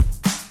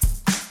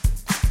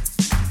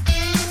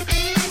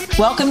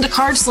Welcome to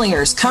Card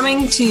Slingers,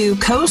 coming to you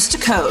coast to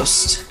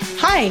coast.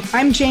 Hi,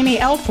 I'm Jamie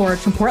Elford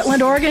from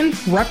Portland, Oregon,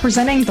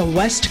 representing the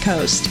West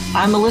Coast.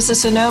 I'm Melissa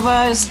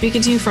Sonova,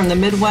 speaking to you from the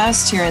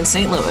Midwest here in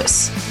St.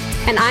 Louis.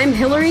 And I'm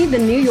Hillary, the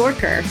New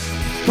Yorker.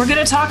 We're going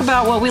to talk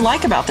about what we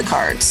like about the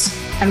cards.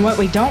 And what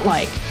we don't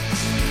like.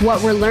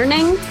 What we're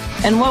learning.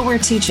 And what we're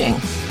teaching.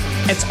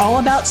 It's all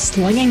about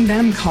slinging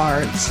them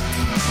cards.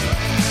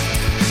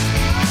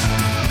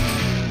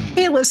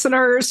 Hey,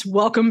 listeners,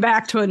 welcome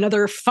back to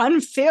another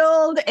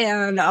fun-filled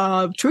and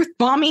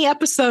truth-bomby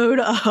episode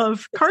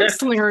of Card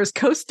Slingers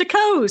Coast to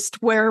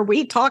Coast, where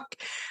we talk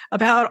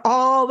about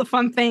all the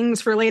fun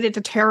things related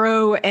to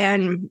tarot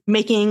and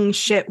making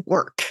shit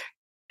work.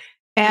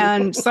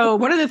 And so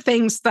one of the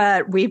things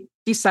that we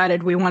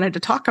decided we wanted to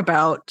talk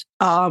about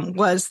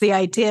was the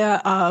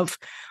idea of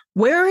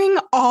wearing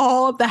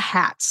all the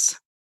hats.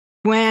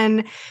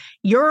 When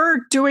you're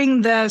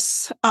doing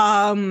this,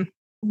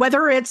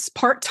 whether it's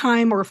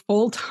part-time or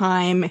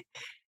full-time,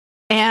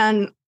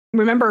 and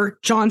remember,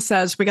 John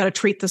says we got to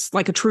treat this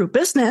like a true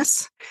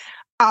business,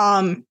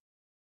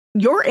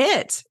 you're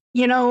it.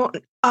 You know,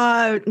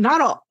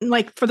 not all,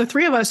 like for the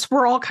three of us,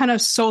 we're all kind of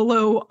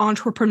solo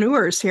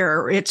entrepreneurs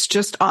here. It's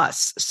just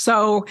us.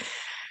 So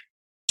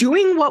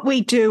doing what we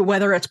do,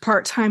 whether it's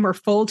part-time or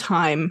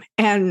full-time,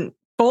 and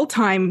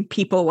full-time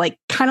people like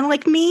kind of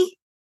like me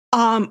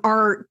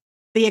are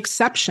the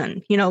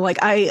exception, you know, like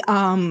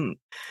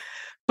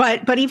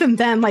but even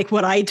then, like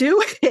what I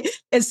do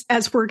is,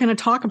 as we're going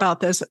to talk about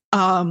this,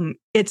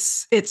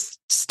 it's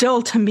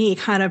still to me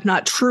kind of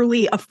not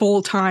truly a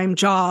full-time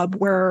job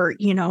where,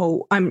 you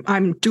know,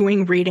 I'm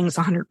doing readings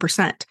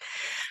 100%.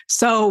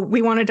 So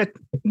we wanted to,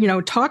 you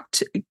know, talk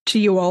to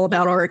you all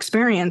about our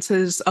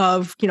experiences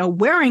of, you know,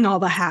 wearing all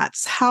the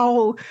hats,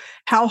 how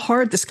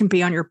hard this can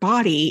be on your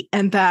body,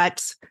 and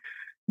that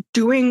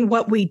doing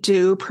what we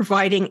do,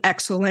 providing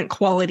excellent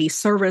quality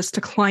service to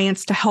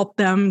clients to help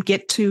them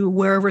get to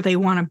wherever they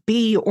want to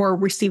be or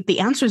receive the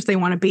answers they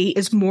want to be,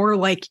 is more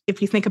like,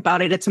 if you think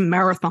about it, it's a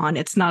marathon.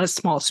 It's not a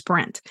small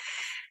sprint.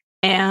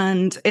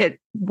 And it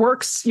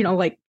works, you know,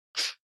 like,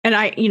 and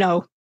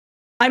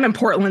I'm in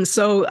Portland,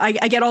 so I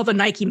get all the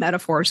Nike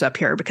metaphors up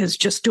here because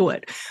just do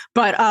it.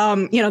 But,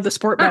 you know, the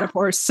sport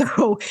metaphors.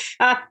 So,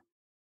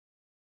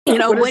 you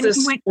know, what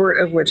is the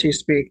sport of which you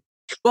speak?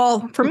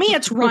 Well, for me,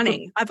 it's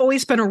running. I've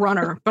always been a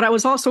runner, but I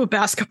was also a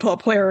basketball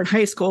player in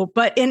high school.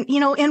 But in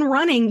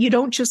running, you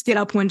don't just get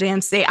up one day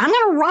and say, I'm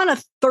going to run a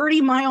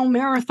 30-mile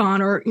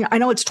marathon, or, you know, I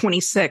know it's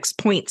 26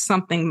 point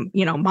something,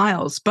 you know,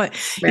 miles, but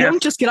you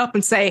don't just get up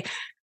and say,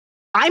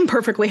 I'm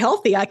perfectly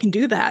healthy. I can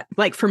do that.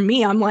 Like for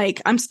me,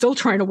 I'm still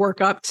trying to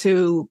work up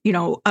to, you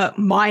know,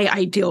 my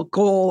ideal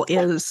goal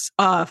is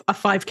a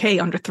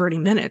 5K under 30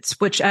 minutes,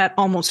 which at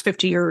almost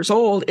 50 years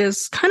old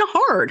is kind of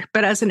hard.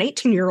 But as an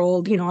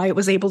 18-year-old, you know, I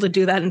was able to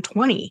do that in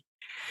 20.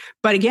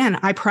 But again,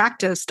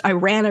 I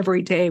ran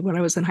every day when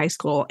I was in high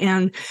school.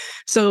 And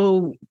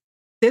so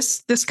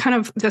this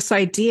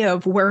idea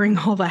of wearing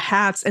all the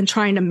hats and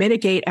trying to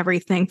mitigate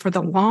everything for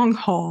the long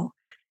haul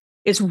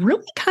is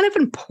really kind of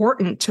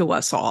important to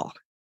us all.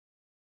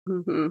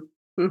 Mm-hmm.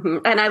 Mm-hmm.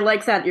 And I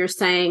like that you're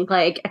saying,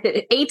 like,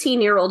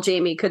 18-year-old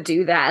Jamie could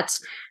do that.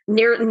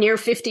 Near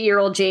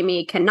 50-year-old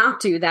Jamie cannot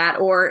do that,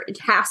 or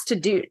has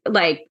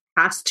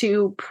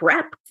to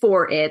prep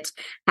for it,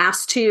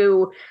 has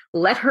to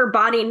let her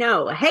body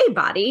know, hey,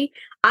 body,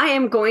 I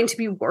am going to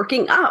be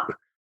working up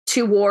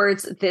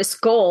towards this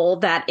goal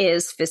that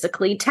is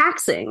physically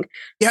taxing.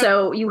 Yep.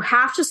 So you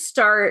have to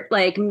start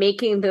like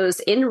making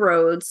those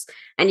inroads,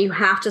 and you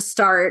have to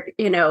start,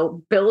 you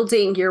know,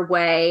 building your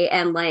way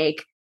and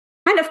like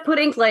kind of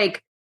putting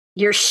like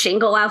your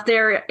shingle out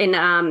there in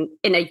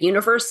a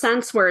universe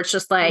sense, where it's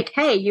just like,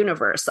 hey,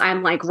 universe,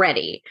 I'm like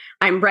ready.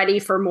 I'm ready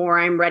for more.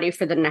 I'm ready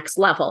for the next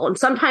level. And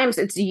sometimes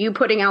it's you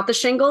putting out the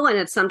shingle, and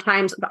it's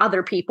sometimes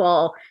other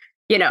people,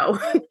 you know,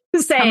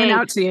 saying, coming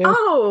out to you.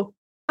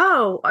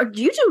 Oh,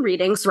 you do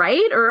readings,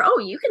 right? Or, oh,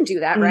 you can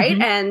do that,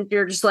 right? And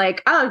you're just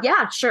like, oh,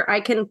 yeah, sure,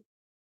 I can.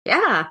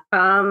 Yeah,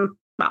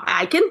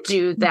 I can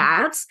do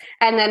that.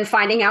 And then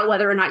finding out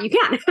whether or not you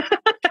can.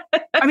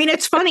 I mean,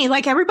 it's funny.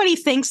 Like everybody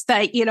thinks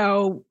that, you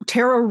know,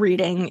 tarot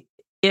reading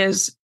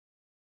is,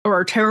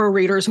 or tarot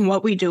readers and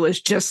what we do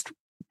is just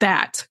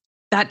that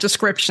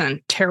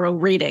description, tarot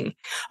reading.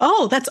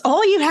 Oh, that's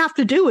all you have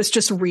to do is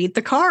just read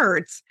the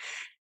cards.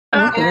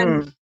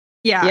 And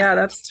yeah,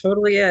 that's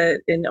totally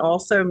it. And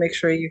also make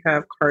sure you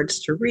have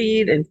cards to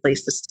read and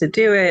places to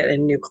do it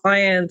and new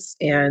clients,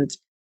 and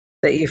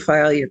that you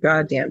file your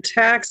goddamn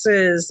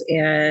taxes,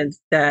 and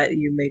that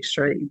you make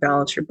sure that you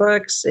balance your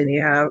books and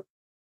you have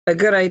a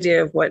good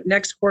idea of what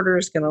next quarter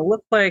is going to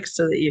look like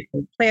so that you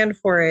can plan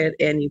for it,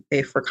 and you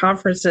pay for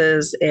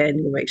conferences, and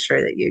you make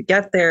sure that you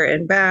get there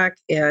and back,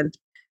 and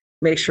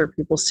make sure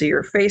people see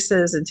your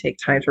faces and take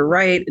time to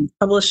write and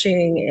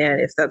publishing.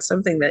 And if that's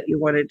something that you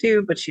want to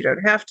do, but you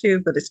don't have to,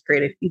 but it's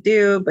great if you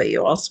do, but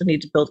you also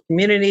need to build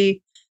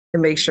community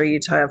and make sure you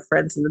have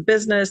friends in the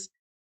business.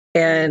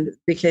 And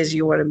because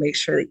you want to make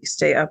sure that you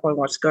stay up on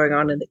what's going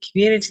on in the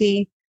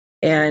community.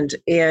 And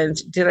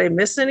did I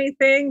miss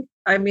anything?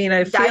 I mean,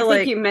 I feel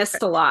like you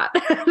missed a lot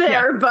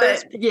there,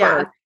 but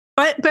yeah.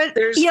 But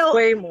there's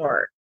way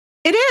more.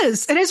 It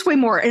is way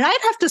more. And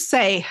I'd have to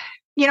say,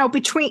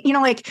 between,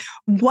 like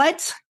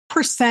what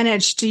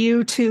percentage do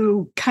you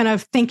two kind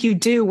of think you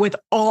do with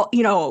all,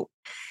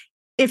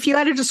 if you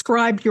had to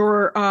describe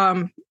your,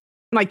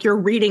 like your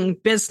reading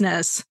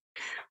business,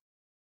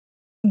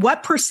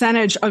 what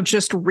percentage of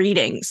just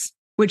readings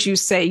would you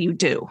say you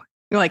do?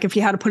 Like if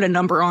you had to put a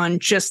number on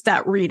just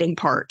that reading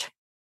part.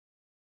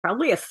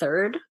 Probably a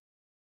third.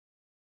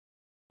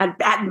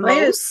 At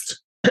most.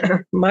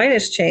 Mine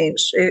has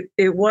changed. I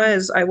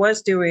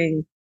was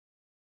doing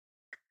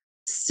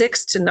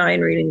 6 to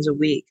 9 readings a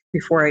week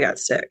before I got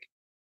sick.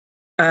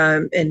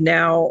 And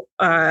now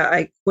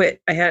I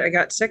quit. I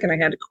got sick and I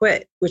had to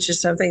quit, which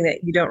is something that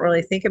you don't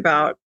really think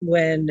about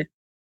when.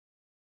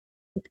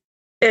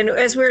 And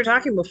as we were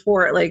talking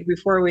before, like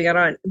before we got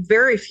on,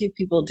 very few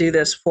people do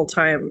this full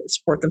time,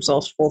 support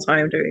themselves full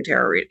time doing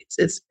tarot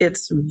readings.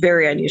 It's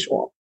very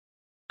unusual.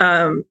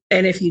 And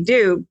if you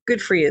do,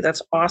 good for you.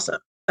 That's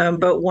awesome.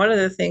 But one of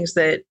the things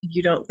that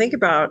you don't think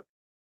about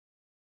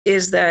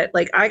is that,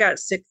 like, I got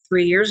sick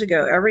 3 years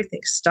ago.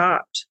 Everything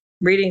stopped.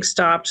 Reading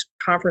stopped.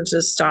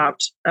 Conferences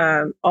stopped.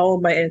 All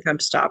of my income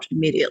stopped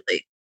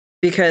immediately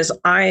because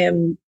I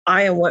am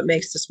what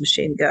makes this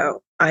machine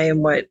go.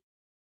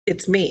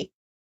 It's me.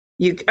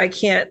 I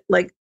can't,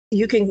 like,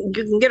 you can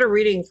get a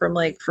reading from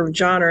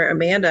John or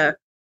Amanda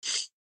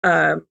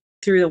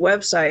through the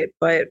website,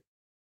 but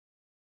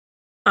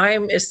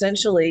I'm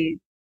essentially,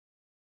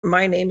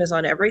 my name is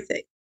on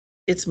everything.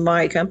 It's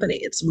my company.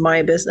 It's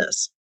my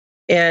business.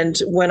 And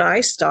when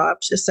I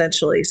stopped,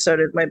 essentially, so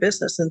did my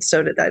business and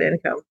so did that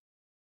income.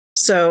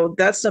 So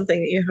that's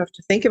something that you have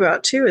to think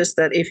about too, is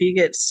that if you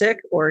get sick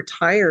or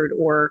tired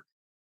or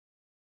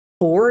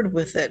bored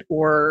with it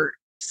or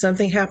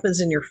something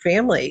happens in your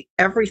family,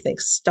 everything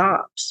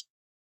stops,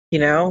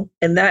 and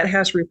that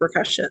has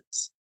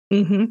repercussions.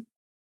 Mm-hmm.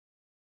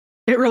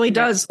 It really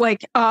does.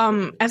 Like,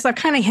 as I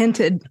kind of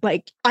hinted,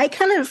 like I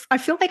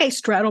feel like I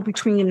straddle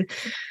between,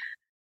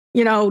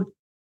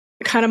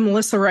 kind of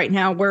Melissa right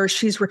now, where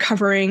she's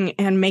recovering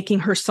and making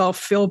herself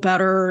feel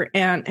better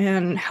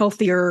and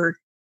healthier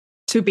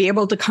to be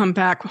able to come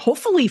back,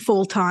 hopefully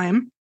full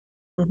time.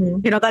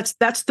 Mm-hmm.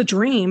 That's the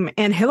dream.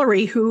 And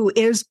Hillary, who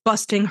is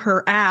busting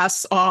her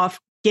ass off,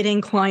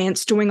 getting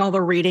clients, doing all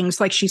the readings.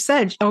 Like she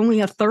said,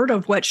 only a third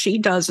of what she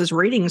does is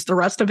readings. The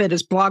rest of it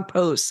is blog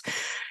posts,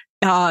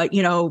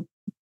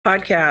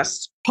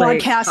 podcasting,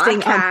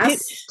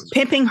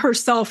 pimping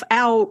herself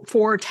out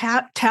for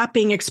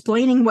tapping,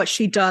 explaining what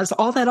she does,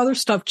 all that other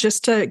stuff,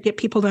 just to get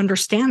people to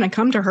understand and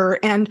come to her.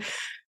 And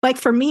like,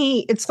 for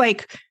me, it's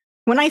like,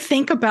 when I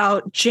think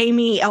about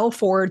Jamie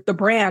Elford, the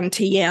brand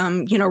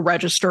TM,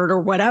 registered or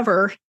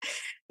whatever,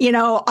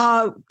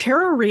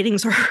 tarot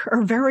readings are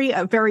a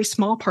very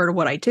small part of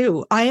what I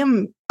do.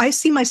 I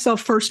see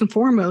myself first and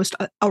foremost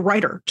a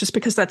writer, just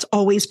because that's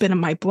always been in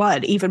my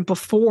blood, even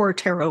before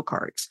tarot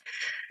cards.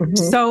 Mm-hmm.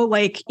 So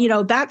like,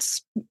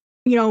 that's,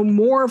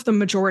 more of the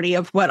majority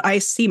of what I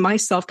see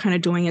myself kind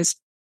of doing is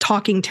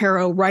talking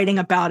tarot, writing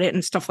about it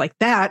and stuff like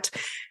that.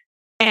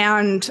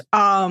 And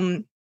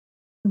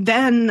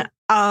then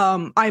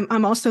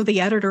I'm also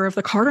the editor of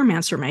the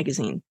Cartomancer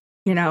magazine.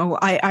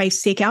 I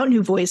seek out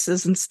new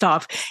voices and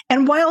stuff.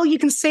 And while you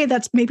can say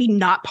that's maybe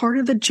not part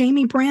of the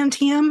Jamie brand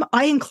TM,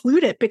 I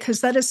include it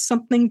because that is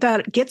something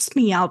that gets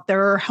me out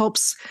there,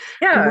 helps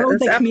grow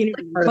the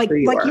community, like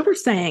you were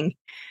saying.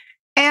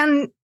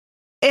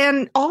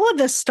 And all of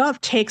this stuff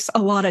takes a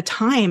lot of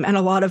time and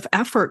a lot of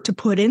effort to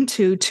put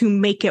into to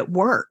make it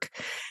work.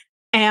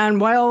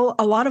 And while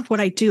a lot of what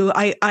I do,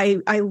 I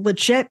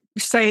legit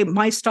say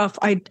my stuff,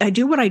 I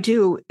do what I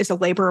do is a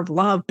labor of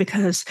love,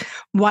 because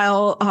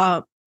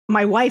while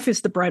my wife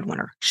is the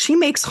breadwinner, she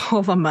makes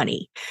all the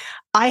money.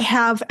 I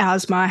have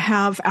asthma, I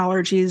have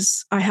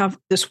allergies, I have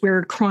this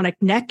weird chronic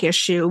neck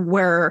issue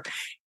where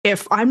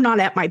if I'm not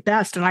at my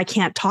best and I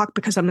can't talk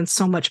because I'm in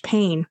so much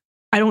pain,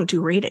 I don't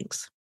do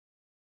readings.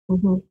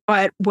 Mm-hmm.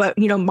 But what,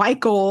 my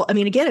goal, I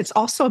mean, again, it's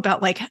also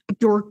about like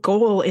your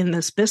goal in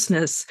this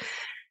business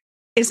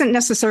isn't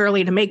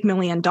necessarily to make $1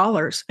 million.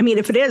 I mean,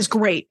 if it is,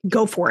 great,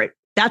 go for it.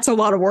 That's a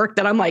lot of work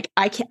that I'm like,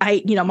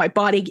 my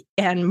body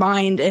and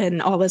mind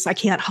and all this, I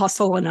can't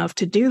hustle enough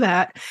to do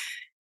that.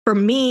 For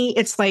me,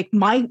 it's like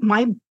my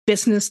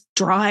business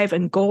drive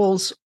and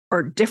goals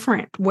are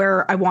different,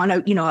 where I want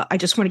to, I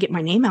just want to get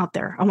my name out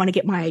there. I want to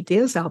get my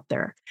ideas out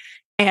there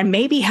and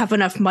maybe have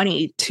enough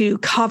money to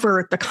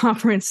cover the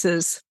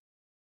conferences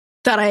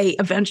that I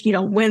eventually,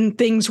 when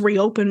things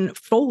reopen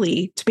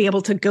fully, to be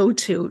able to go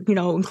to,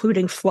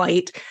 including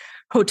flight,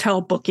 hotel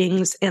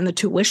bookings, and the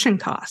tuition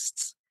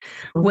costs,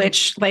 mm-hmm.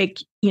 which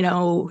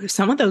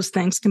some of those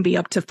things can be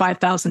up to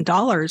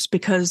 $5,000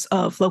 because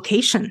of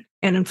location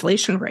and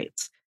inflation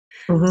rates.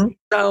 Mm-hmm.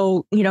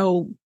 So,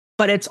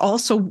 but it's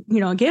also,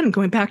 again,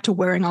 going back to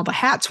wearing all the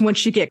hats,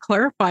 once you get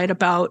clarified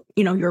about,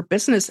 your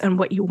business and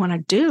what you want to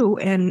do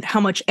and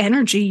how much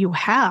energy you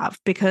have,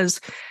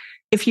 because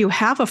if you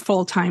have a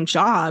full-time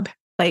job,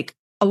 like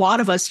a lot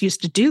of us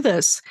used to do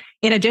this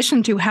in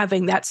addition to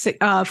having that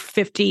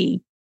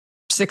 50,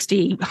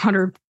 60,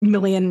 100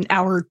 million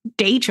hour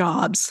day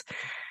jobs.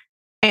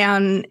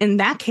 And in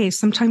that case,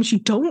 sometimes you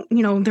don't,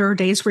 there are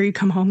days where you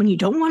come home and you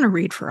don't want to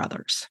read for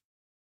others.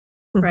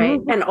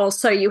 Right. And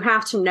also you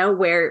have to know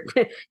where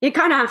you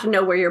kind of have to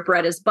know where your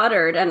bread is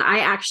buttered. And I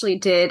actually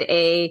did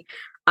a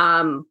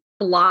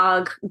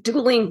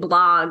dueling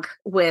blog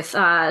with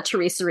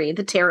Teresa Reed,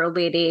 the tarot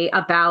lady,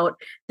 about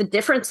the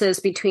differences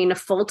between a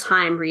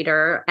full-time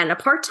reader and a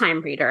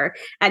part-time reader,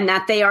 and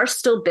that they are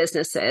still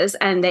businesses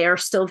and they are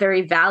still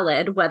very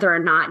valid, whether or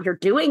not you're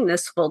doing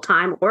this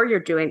full-time or you're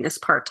doing this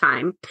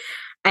part-time.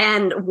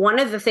 And one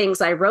of the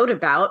things I wrote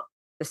about,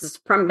 this is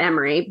from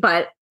memory,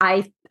 but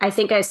I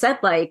think I said,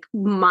 like,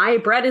 my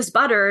bread is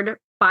buttered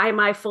by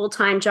my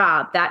full-time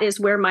job. That is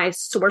where my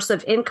source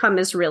of income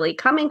is really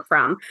coming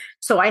from.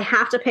 So I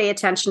have to pay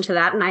attention to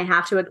that, and I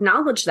have to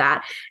acknowledge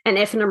that. And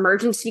if an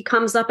emergency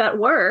comes up at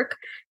work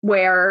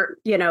where,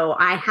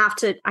 I have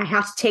to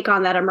take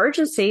on that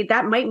emergency,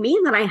 that might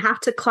mean that I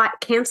have to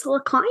cancel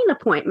a client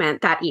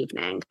appointment that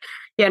evening,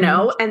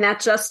 and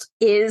that just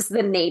is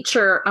the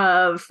nature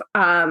of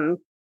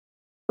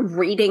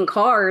reading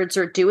cards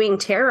or doing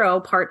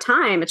tarot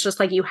part-time. It's just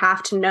like, you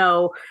have to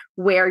know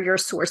where your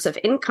source of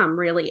income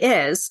really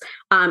is.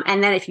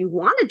 And then if you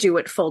want to do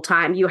it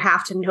full-time, you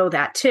have to know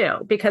that too,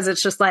 because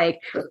it's just like,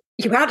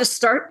 you have to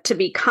start to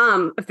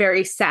become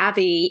very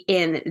savvy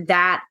in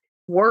that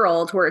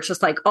world where it's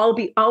just like,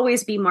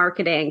 always be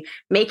marketing,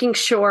 making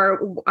sure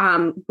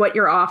what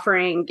you're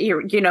offering,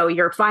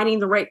 you're finding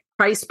the right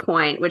price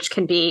point, which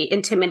can be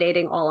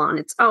intimidating all on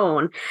its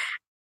own.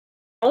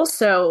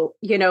 Also,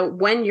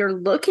 when you're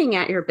looking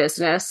at your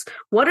business,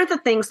 what are the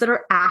things that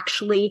are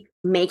actually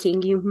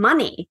making you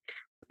money?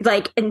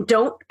 Like, and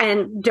don't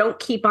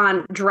keep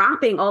on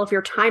dropping all of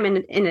your time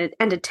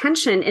and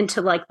attention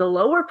into like the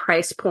lower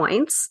price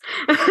points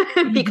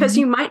because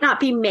you might not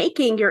be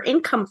making your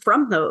income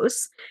from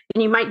those,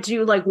 and you might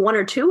do like one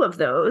or two of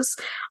those.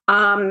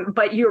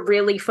 But you're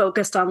really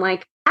focused on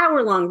like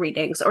hour-long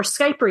readings or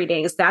Skype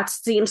readings. That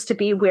seems to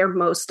be where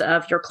most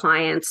of your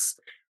clients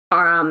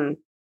are,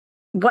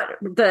 what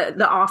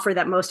the offer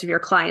that most of your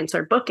clients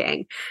are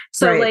booking.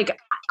 So right.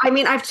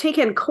 I've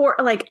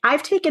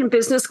taken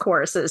business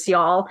courses,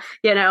 y'all,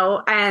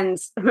 and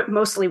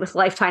mostly with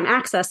lifetime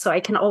access. So I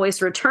can always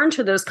return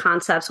to those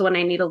concepts when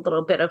I need a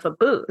little bit of a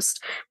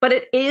boost, but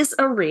it is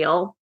a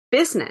real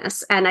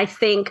business. And I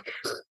think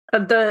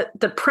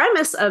the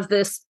premise of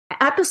this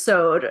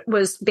episode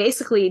was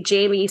basically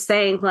Jamie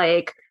saying,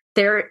 like,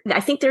 I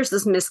think there's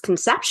this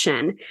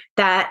misconception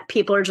that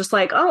people are just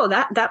like, oh,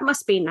 that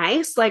must be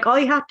nice. Like, all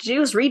you have to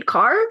do is read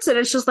cards. And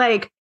it's just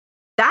like,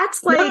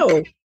 that's like,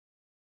 no.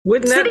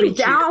 Wouldn't that be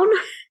down,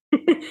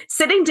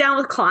 sitting down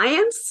with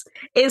clients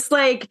is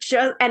like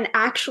just, and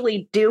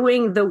actually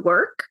doing the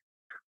work.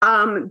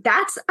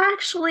 That's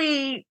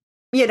actually,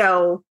 teeny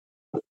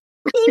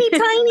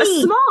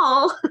tiny,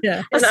 small.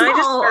 Yeah. And I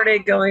just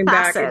started going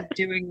back and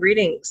doing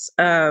readings.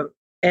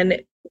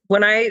 And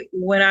when I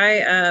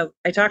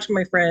talked to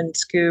my friend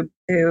Scoob,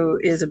 who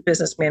is a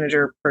business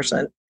manager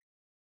person,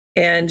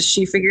 and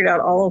she figured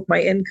out all of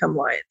my income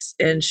lines,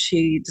 and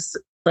she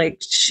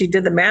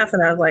did the math,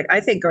 and I was like, I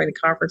think going to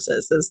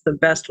conferences is the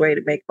best way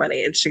to make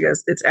money. And she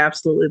goes, it's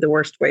absolutely the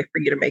worst way for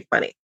you to make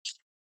money.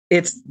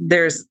 It's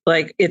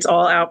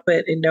all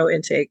output and no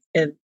intake,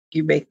 and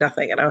you make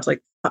nothing. And I was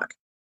like, fuck.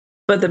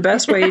 But the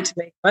best way to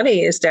make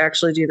money is to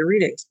actually do the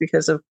readings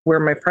because of where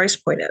my price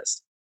point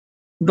is.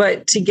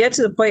 But to get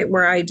to the point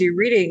where I do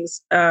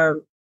readings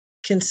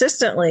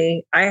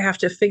consistently, I have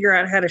to figure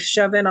out how to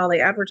shove in all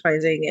the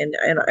advertising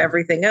and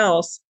everything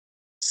else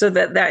so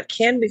that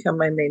can become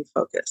my main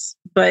focus.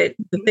 But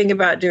the thing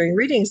about doing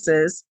readings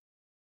is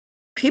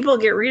people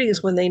get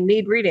readings when they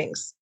need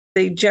readings.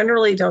 They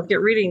generally don't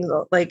get readings.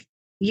 Like,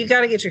 you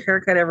got to get your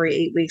hair cut every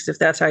 8 weeks if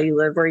that's how you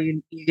live, or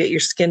you get your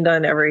skin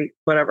done every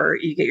whatever.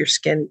 You get your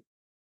skin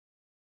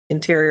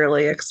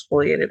interiorly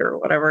exfoliated or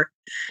whatever,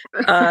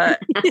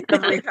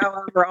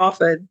 however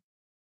often.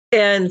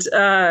 And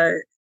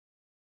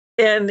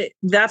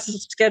that's a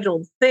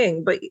scheduled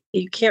thing, but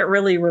you can't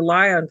really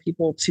rely on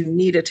people to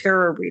need a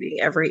tarot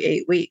reading every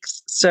 8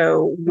 weeks.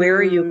 So where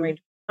are you going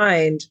to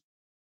find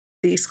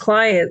these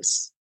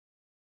clients?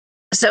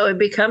 So it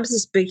becomes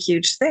this big,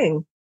 huge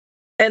thing.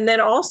 And then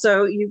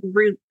also you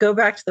go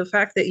back to the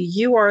fact that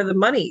you are the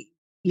money.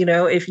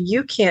 If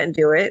you can't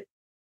do it,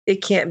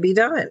 it can't be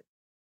done.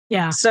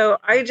 Yeah. So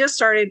I just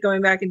started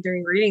going back and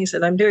doing readings,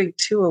 and I'm doing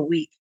 2 a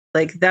week.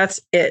 Like, that's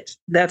it.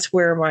 That's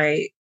where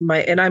my,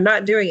 and I'm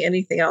not doing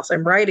anything else.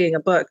 I'm writing a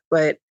book,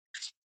 but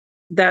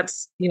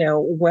that's,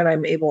 when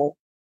I'm able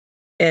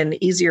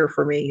and easier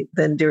for me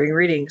than doing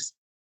readings.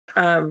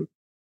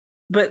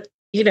 But,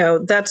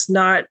 that's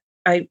not,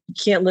 I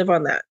can't live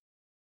on that.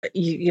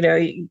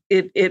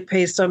 It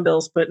pays some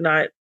bills, but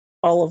not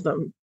all of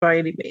them by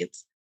any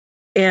means.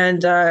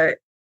 And,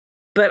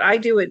 but I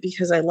do it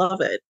because I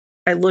love it.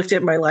 I looked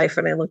at my life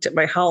and I looked at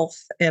my health,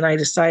 and I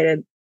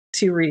decided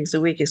 2 readings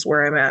a week is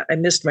where I'm at. I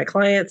missed my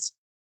clients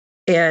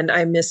and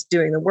I missed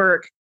doing the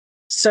work.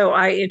 So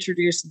I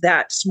introduced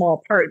that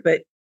small part,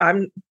 but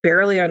I'm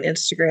barely on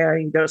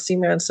Instagram. You don't see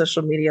me on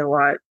social media a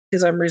lot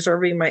because I'm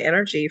reserving my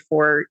energy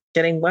for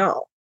getting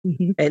well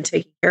and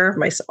taking care of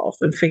myself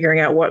and figuring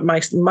out what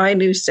my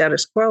new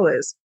status quo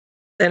is.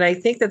 And I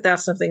think that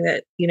that's something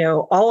that,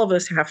 all of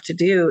us have to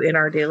do in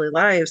our daily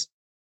lives,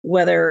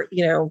 whether,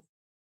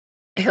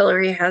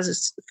 Hillary has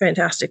this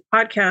fantastic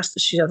podcast that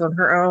she does on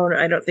her own.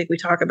 I don't think we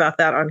talk about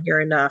that on here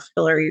enough.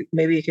 Hillary,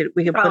 maybe we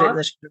could put it in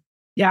the show.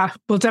 Yeah,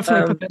 we'll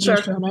definitely put that in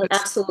the show notes.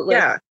 Absolutely.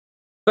 Yeah.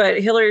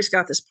 But Hillary's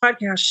got this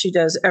podcast she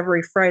does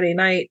every Friday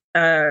night.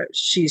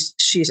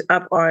 She's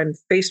up on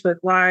Facebook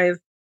Live.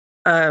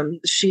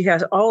 She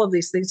has all of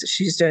these things that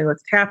she's doing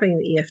with tapping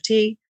the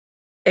EFT.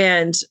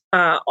 And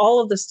all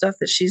of the stuff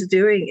that she's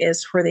doing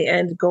is for the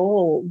end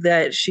goal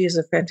that she is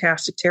a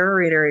fantastic tarot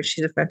reader and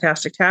she's a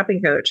fantastic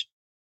tapping coach.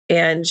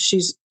 And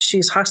she's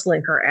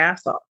hustling her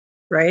ass off,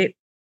 right?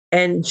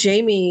 And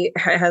Jamie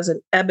has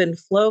an ebb and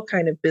flow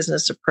kind of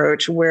business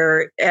approach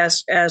where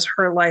as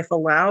her life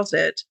allows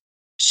it,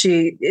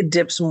 she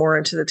dips more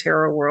into the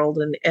tarot world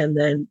and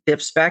then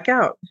dips back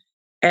out.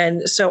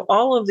 And so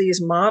all of these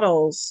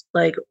models,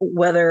 like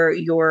whether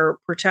you're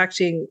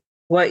protecting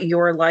what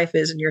your life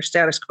is and your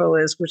status quo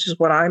is, which is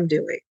what I'm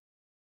doing,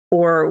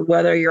 or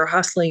whether you're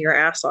hustling your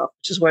ass off,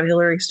 which is what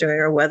Hillary's doing,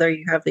 or whether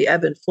you have the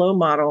ebb and flow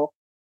model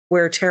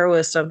where tarot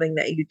is something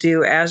that you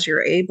do as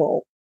you're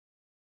able,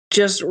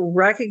 just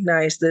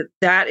recognize that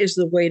that is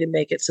the way to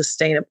make it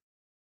sustainable.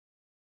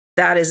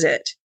 That is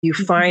it. You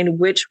find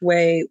which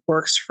way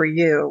works for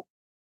you.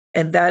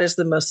 And that is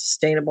the most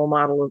sustainable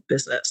model of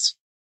business.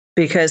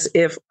 Because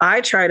if I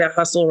try to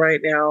hustle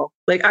right now,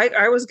 like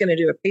I was going to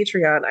do a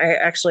Patreon. I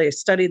actually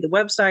studied the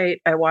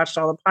website. I watched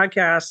all the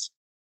podcasts.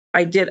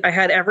 I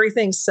had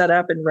everything set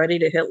up and ready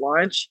to hit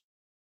launch.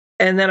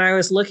 And then I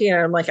was looking at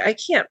it, I'm like, I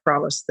can't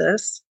promise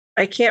this.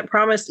 I can't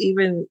promise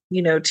even,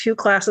 2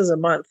 classes a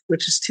month,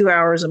 which is 2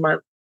 hours a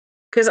month,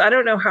 because I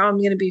don't know how I'm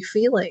going to be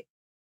feeling.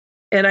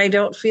 And I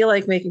don't feel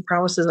like making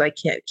promises I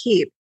can't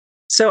keep.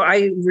 So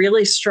I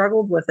really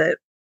struggled with it.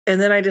 And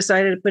then I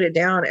decided to put it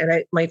down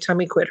and my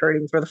tummy quit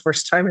hurting for the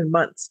first time in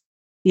months,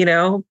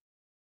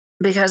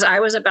 because I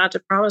was about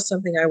to promise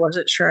something I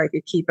wasn't sure I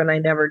could keep. And I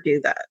never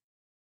do that,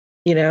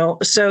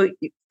 So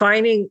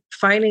finding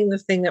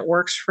the thing that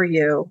works for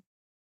you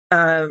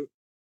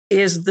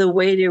is the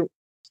way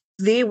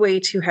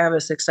to have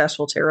a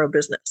successful tarot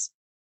business.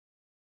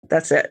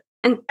 That's it.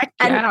 And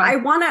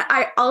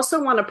I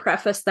also want to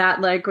preface that,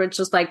 which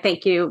is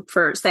thank you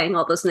for saying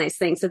all those nice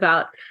things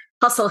about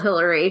Hustle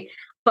Hillary.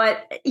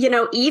 But,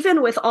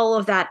 even with all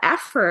of that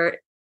effort,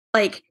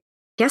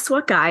 guess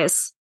what,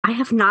 guys? I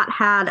have not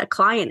had a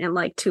client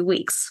in 2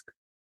 weeks.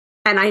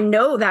 And I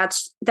know that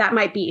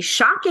might be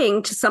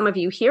shocking to some of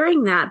you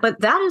hearing that,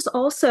 but that is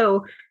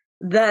also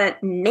the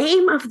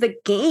name of the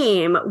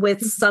game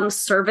with some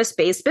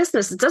service-based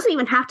business. It doesn't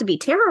even have to be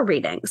tarot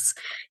readings,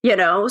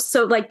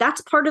 So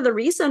that's part of the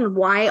reason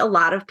why a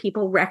lot of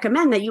people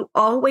recommend that you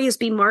always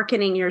be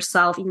marketing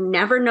yourself. You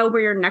never know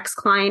where your next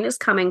client is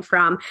coming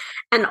from.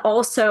 And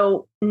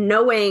also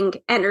knowing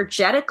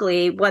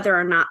energetically whether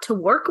or not to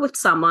work with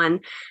someone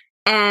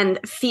and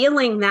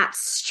feeling that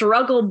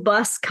struggle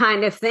bus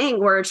kind of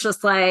thing where it's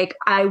just I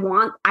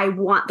want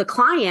the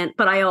client,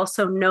 but I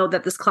also know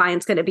that this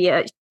client's going to be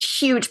a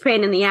huge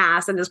pain in the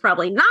ass and is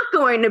probably not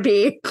going to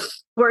be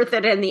worth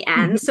it in the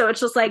end. So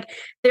it's just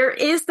there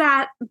is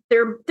that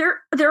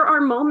there are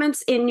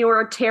moments in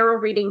your tarot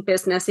reading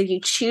business, if you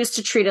choose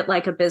to treat it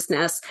like a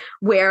business,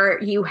 where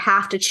you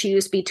have to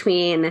choose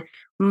between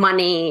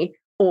money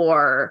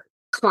or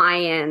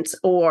client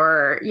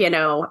or,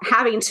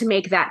 having to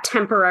make that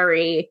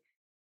temporary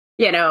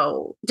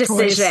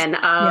decision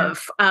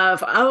of,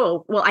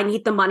 oh, well, I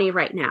need the money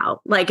right now.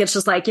 It's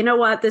just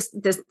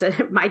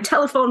what, my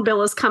telephone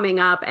bill is coming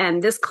up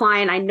and this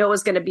client I know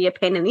is going to be a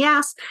pain in the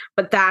ass,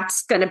 but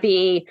that's going to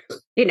be,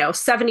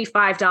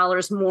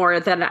 $75 more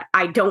than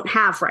I don't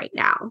have right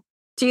now.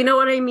 Do you know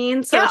what I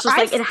mean? So it's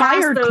just it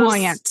fired has those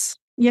clients,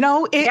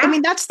 I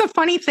mean, that's the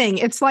funny thing.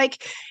 It's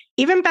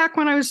even back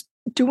when I was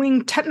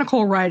doing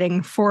technical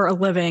writing for a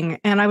living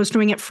and I was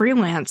doing it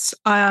freelance.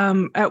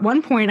 At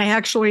one point I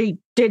actually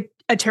did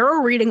a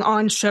tarot reading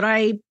on should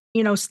I,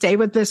 stay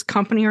with this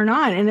company or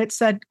not. And it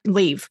said,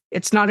 leave.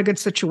 It's not a good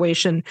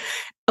situation,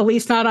 at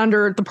least not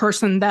under the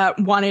person that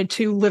wanted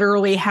to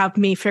literally have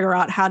me figure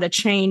out how to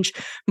change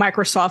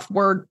Microsoft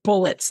Word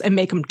bullets and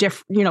make them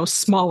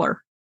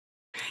smaller.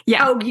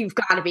 Yeah. Oh, you've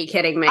got to be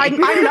kidding me. I'm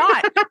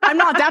not.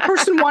 That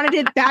person wanted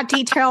it that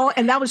detail,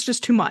 and that was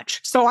just too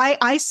much. So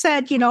I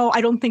said,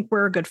 I don't think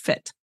we're a good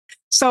fit.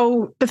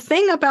 So the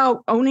thing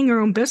about owning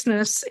your own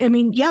business, I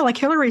mean, yeah, like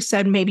Hillary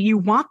said, maybe you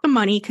want the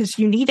money because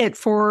you need it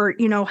for,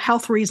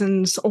 health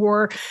reasons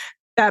or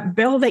that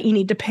bill that you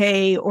need to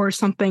pay or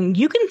something.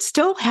 You can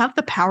still have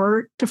the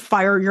power to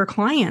fire your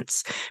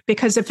clients,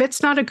 because if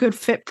it's not a good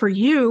fit for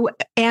you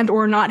and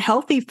or not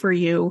healthy for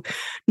you,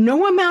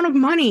 no amount of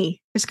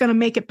money is going to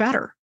make it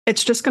better.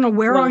 It's just going to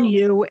wear on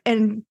you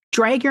and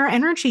drag your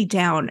energy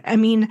down. I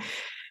mean,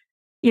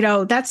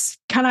 that's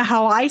kind of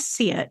how I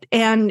see it.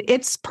 And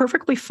it's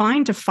perfectly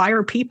fine to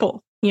fire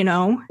people,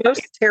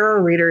 Most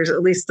tarot readers,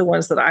 at least the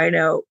ones that I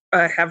know,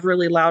 have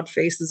really loud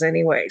faces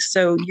anyway.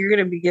 So you're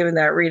going to be given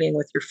that reading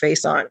with your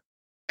face on.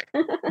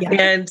 Yeah.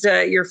 And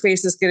your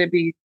face is going to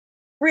be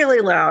really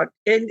loud.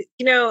 And,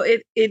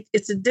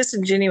 it's a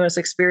disingenuous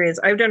experience.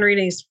 I've done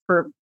readings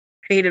for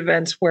paid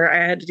events where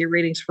I had to do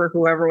readings for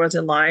whoever was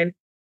in line.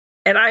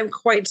 And I'm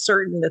quite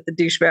certain that the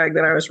douchebag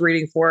that I was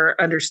reading for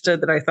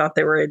understood that I thought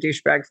they were a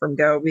douchebag from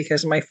Go,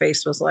 because my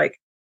face was like,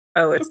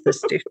 oh, it's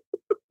this douche.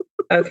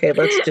 Okay,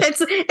 let's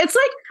just. It's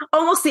like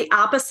almost the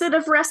opposite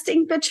of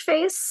resting bitch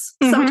face.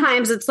 Mhm.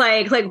 Sometimes it's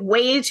like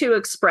way too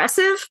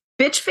expressive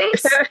bitch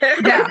face.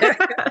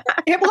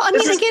 Yeah. Well, I mean,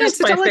 This is again, just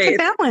it's a my delicate face.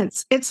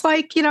 balance. It's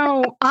like,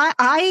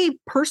 I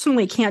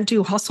personally can't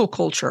do hustle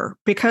culture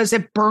because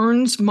it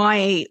burns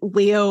my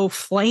Leo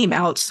flame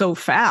out so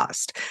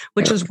fast,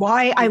 which is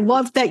why I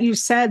love that you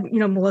said,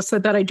 Melissa,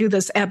 that I do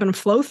this ebb and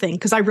flow thing,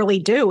 because I really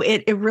do.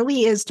 It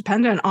really is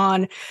dependent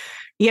on,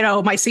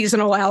 my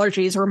seasonal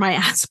allergies or my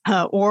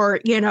asthma or,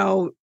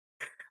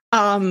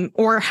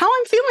 or how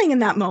I'm feeling in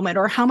that moment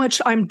or how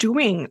much I'm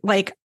doing.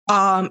 Like,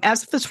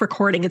 as of this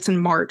recording, it's in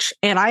March,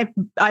 and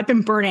I've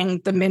been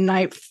burning the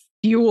midnight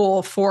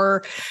fuel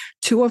for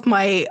two of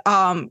my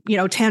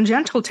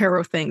tangential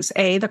tarot things.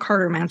 The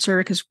Cartomancer,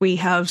 because we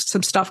have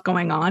some stuff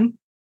going on,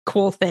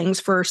 cool things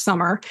for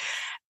summer,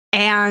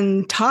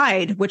 and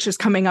Tide, which is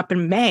coming up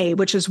in May,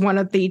 which is one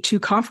of the two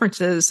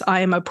conferences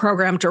I am a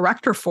program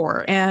director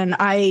for. And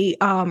I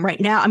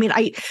right now, I mean,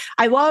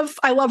 I love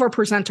our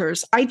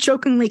presenters. I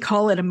jokingly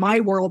call it in my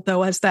world,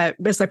 though, as I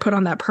put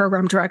on that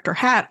program director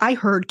hat, I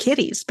herd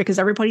kitties, because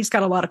everybody's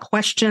got a lot of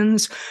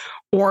questions,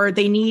 or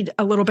they need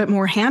a little bit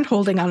more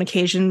hand-holding on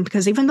occasion,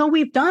 because even though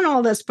we've done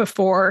all this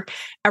before,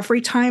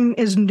 every time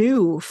is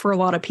new for a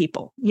lot of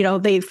people.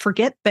 They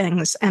forget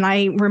things, and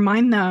I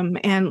remind them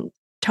and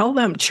tell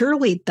them,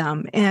 cheerlead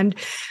them. And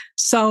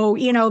so,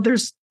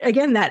 there's,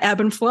 again, that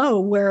ebb and flow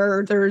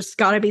where there's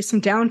got to be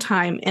some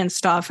downtime and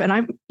stuff. And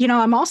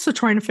I'm also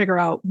trying to figure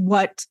out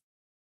what,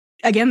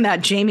 again, that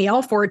Jamie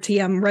Elford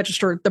TM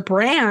registered, the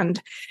brand,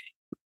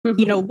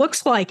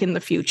 looks like in the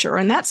future.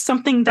 And that's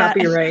something that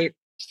Copyright.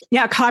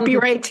 Yeah,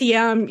 copyright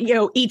TM,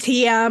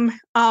 ETM,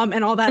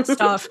 and all that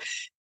stuff.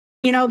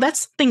 That's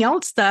something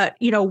else that,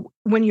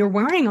 when you're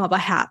wearing all the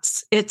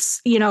hats,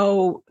 it's,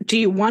 do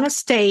you want to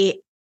stay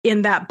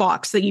in that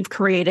box that you've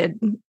created,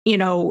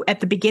 at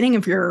the beginning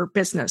of your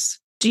business?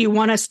 Do you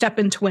want to step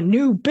into a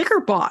new, bigger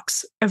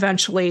box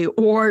eventually,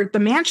 or the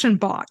mansion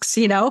box?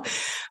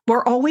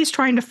 We're always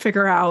trying to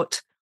figure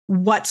out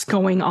what's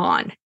going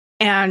on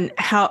and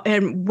how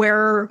and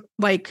where,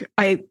 like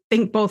I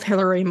think both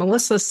Hillary and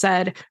Melissa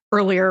said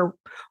earlier,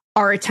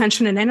 our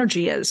attention and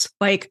energy is.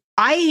 Like,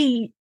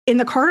 in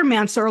the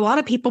Cartomancer, a lot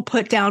of people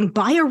put down,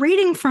 buy a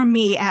reading from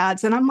me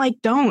ads. And I'm like,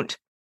 don't.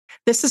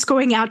 This is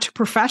going out to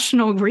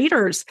professional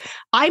readers.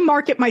 I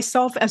market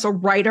myself as a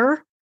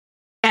writer,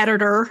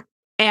 editor,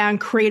 and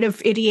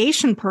creative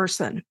ideation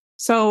person.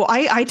 So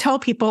I tell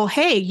people,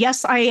 hey,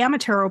 yes, I am a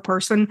tarot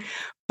person,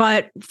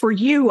 but for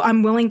you,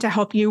 I'm willing to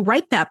help you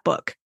write that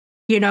book,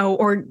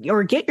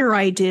 or get your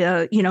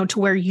idea, to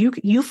where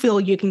you feel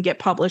you can get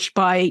published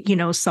by,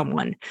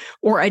 someone,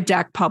 or a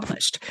deck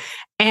published.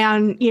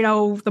 And,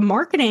 the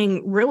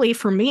marketing really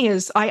for me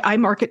is I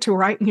market to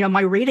write,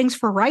 my readings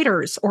for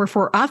writers or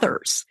for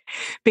others,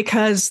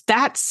 because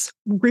that's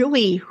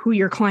really who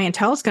your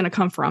clientele is going to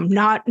come from.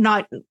 Not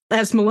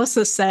as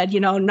Melissa said,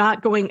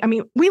 not going, I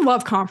mean, we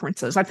love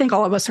conferences. I think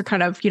all of us are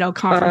kind of,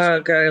 conference. Oh,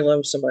 God, I love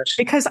them so much.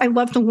 Because I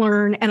love to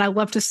learn and I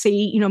love to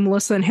see,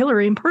 Melissa and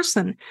Hillary in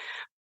person.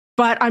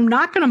 But I'm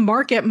not going to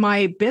market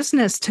my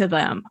business to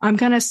them. I'm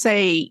going to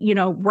say,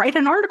 write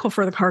an article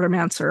for the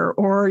Cartomancer,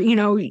 or,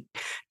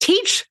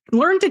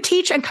 learn to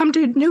teach and come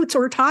to Newts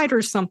or Tide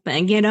or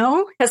something,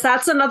 Because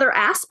that's another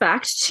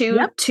aspect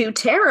to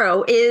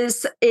tarot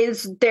is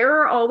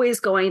there are always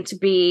going to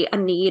be a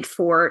need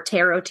for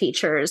tarot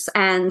teachers.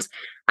 And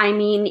I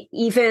mean,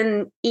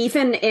 even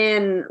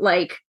in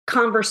like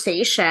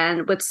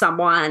conversation with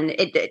someone,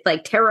 it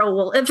like tarot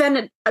will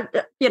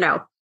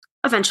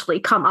eventually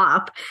come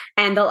up,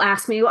 and they'll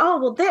ask me,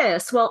 oh,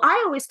 well,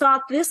 I always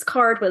thought this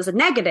card was a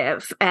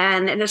negative.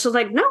 And it's just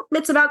like, no,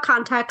 it's about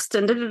context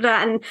and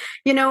and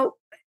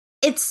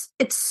it's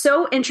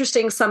so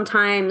interesting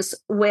sometimes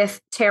with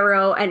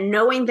tarot, and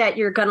knowing that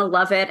you're going to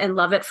love it and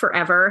love it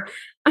forever.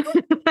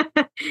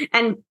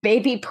 And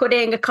maybe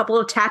putting a couple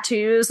of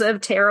tattoos of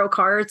tarot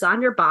cards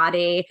on your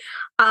body.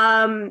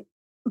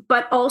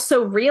 But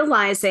also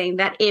realizing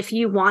that if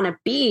you want to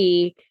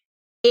be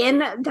in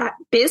that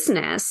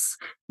business,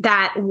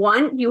 that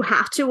one, you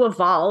have to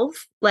evolve,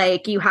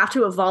 like you have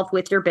to evolve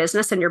with your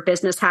business, and your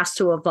business has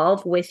to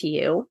evolve with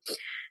you.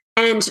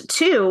 And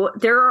two,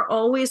 there are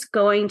always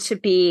going to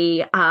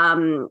be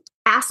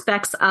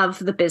aspects of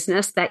the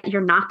business that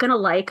you're not going to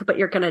like, but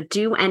you're going to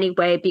do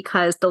anyway,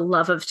 because the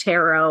love of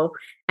tarot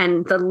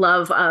and the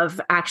love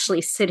of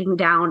actually sitting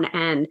down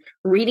and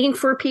reading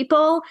for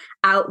people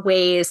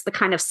outweighs the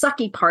kind of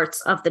sucky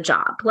parts of the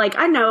job. Like,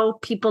 I know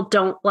people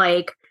don't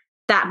like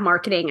that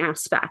marketing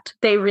aspect.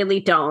 They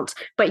really don't.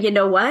 But you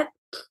know what?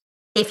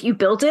 If you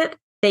build it,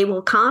 they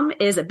will come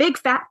is a big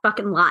fat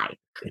fucking lie.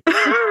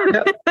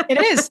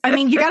 It is. I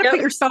mean, you got to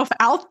put yourself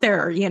out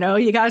there.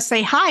 You got to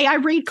say, hi, I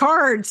read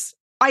cards.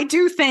 I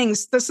do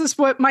things. This is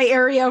what my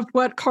area of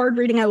what card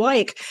reading I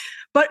like.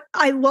 But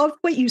I love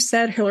what you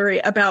said, Hillary,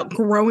 about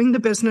growing the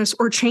business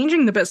or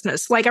changing the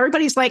business. Like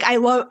everybody's like,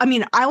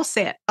 I'll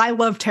say it. I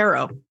love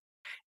tarot.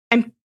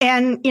 And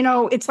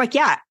it's like,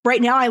 yeah,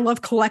 right now I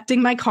love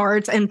collecting my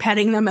cards and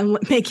petting them and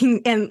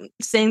making and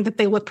saying that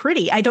they look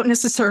pretty. I don't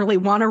necessarily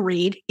want to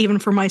read even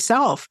for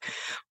myself.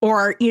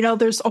 Or,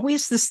 there's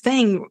always this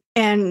thing,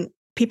 and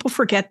people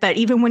forget that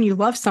even when you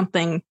love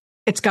something,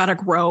 it's got to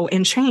grow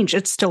and change.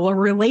 It's still a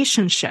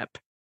relationship.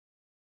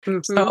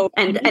 Mm-hmm. So,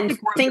 and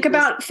think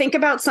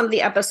about some of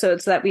the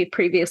episodes that we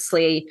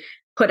previously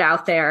put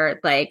out there,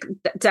 like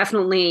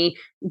definitely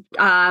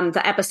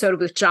the episode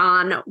with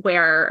John,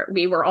 where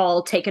we were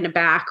all taken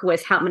aback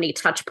with how many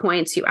touch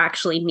points you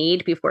actually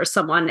need before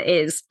someone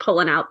is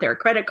pulling out their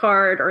credit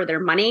card or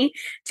their money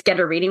to get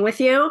a reading with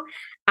you.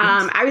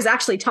 I was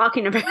actually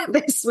talking about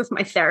this with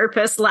my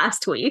therapist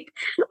last week,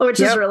 which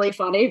is really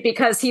funny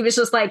because he was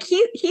just like,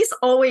 he's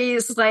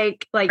always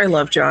like, I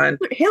love John.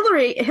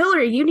 Hillary,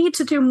 you need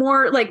to do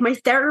more. Like my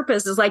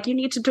therapist is like, you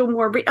need to do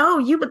more.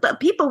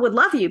 People would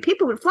love you.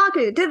 People would flock to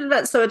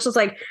you. So it's just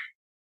like,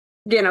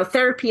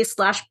 therapy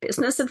 /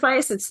 business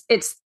advice.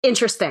 It's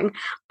interesting.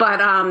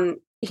 But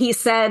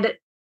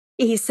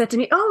he said to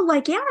me, oh,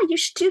 like, yeah, you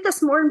should do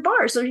this more in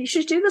bars, or you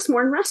should do this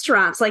more in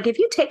restaurants. Like, if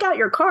you take out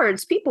your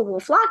cards, people will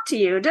flock to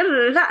you. Da, da,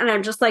 da, da. And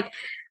I'm just like,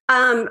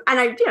 and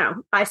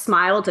I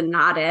smiled and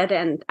nodded.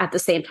 And at the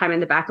same time, in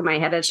the back of my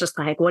head, it's just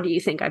like, what do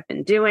you think I've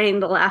been doing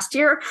the last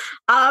year?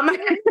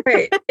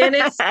 Right. And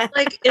it's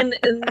like, and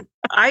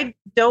I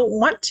don't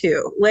want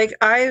to. Like,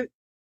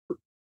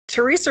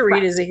 Teresa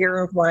Reed is a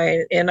hero of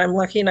mine, and I'm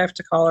lucky enough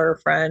to call her a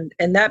friend.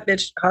 And that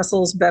bitch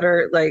hustles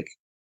better, like,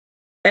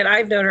 and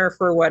I've known her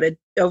for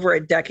over a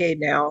decade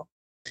now.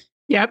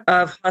 Yep.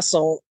 Of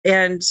hustle.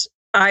 And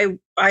I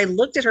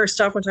looked at her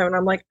stuff one time and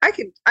I'm like, I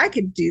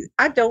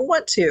don't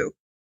want to.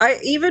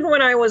 Even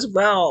when I was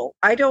well,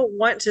 I don't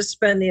want to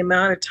spend the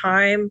amount of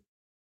time,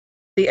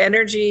 the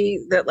energy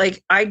that,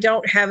 like, I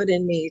don't have it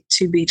in me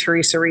to be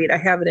Teresa Reed. I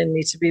have it in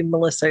me to be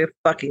Melissa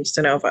fucking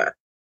Stanova,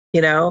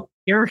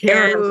 You're here.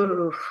 And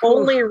the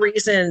only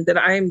reason that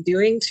I'm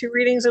doing 2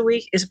 readings a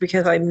week is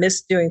because I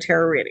miss doing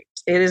tarot readings.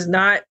 It is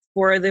not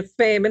for the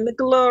fame and the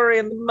glory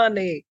and the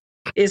money.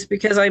 Is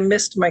because I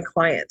missed my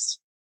clients.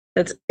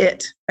 That's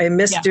it. I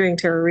miss doing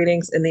tarot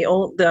readings, and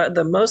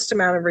the most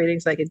amount of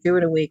readings I could do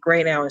in a week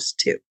right now is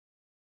 2.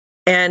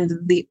 And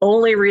the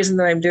only reason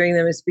that I'm doing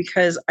them is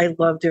because I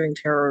love doing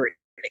tarot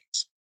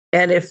readings.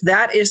 And if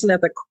that isn't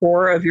at the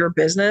core of your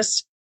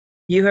business,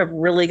 you have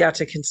really got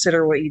to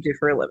consider what you do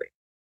for a living,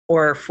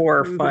 or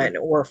for fun,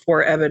 or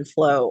for ebb and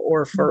flow,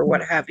 or for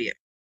what have you.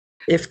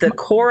 If the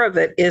core of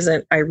it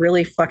isn't, I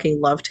really fucking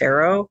love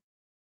tarot,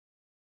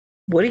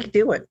 what are you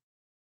doing?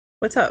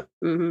 What's up?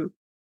 Mm-hmm.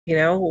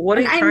 What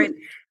are you trying?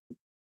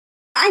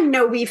 I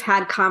know we've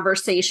had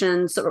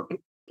conversations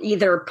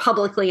either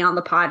publicly on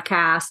the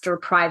podcast or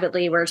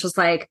privately where it's just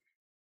like,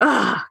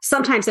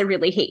 sometimes I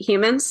really hate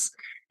humans.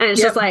 And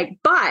it's just like,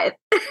 but,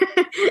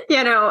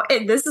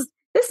 and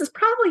this is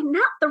probably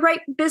not the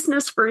right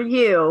business for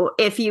you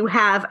if you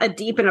have a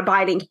deep and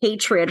abiding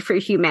hatred for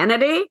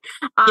humanity,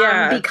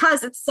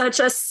 because it's such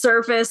a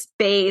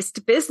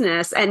service-based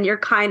business, and you're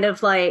kind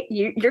of like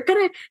you're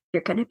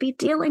gonna be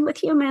dealing with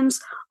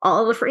humans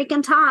all the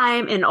freaking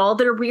time in all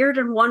their weird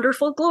and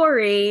wonderful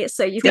glory.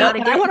 So you've got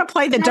to. I want to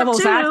play the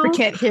devil's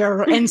advocate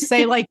here and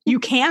say, like, you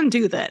can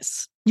do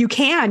this. You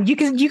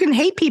can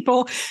hate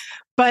people,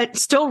 but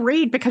still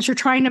read because you're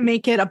trying to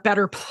make it a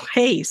better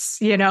place.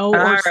 All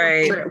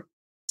right. True.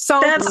 So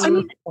that's I'm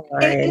not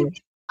going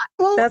to,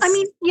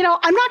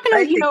 I'm not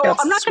going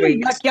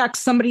to yuck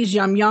somebody's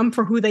yum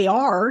for who they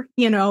are.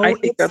 I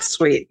think that's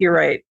sweet. You're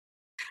right.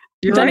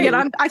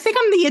 Again, I think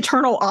I'm the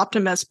eternal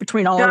optimist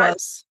between all of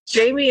us.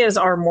 Jamie is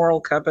our moral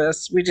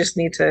compass. We just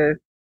need to.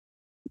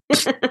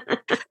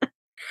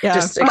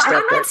 Just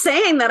I'm not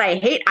saying that I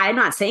hate. I'm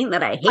not saying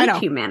that I hate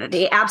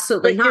humanity.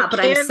 Absolutely not.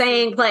 But I'm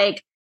saying,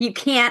 like, you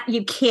can't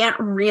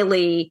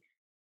really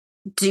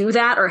do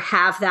that or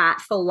have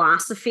that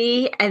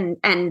philosophy and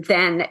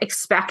then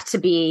expect to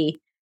be,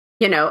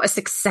 a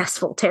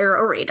successful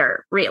tarot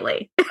reader,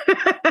 really.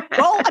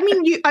 Well,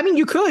 you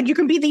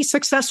can be the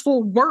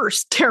successful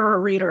worst tarot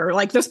reader.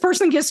 Like, this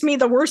person gives me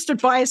the worst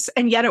advice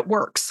and yet it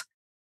works.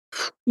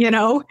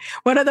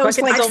 One of those,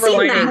 like, I've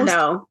seen that,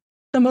 though.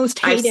 The most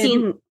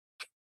hated.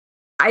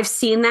 I've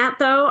seen that,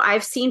 though.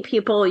 I've seen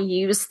people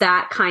use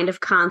that kind of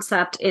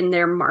concept in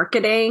their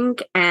marketing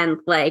and,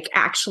 like,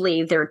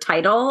 actually their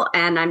title.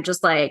 And I'm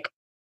just like,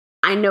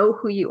 I know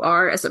who you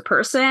are as a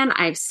person.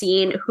 I've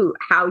seen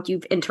how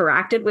you've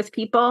interacted with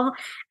people.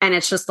 And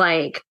it's just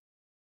like,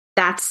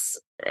 that's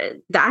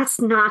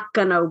not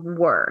gonna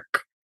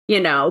work,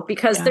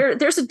 because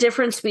there's a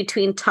difference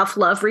between tough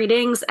love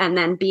readings and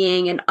then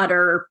being an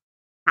utter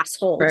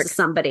asshole to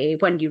somebody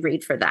when you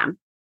read for them.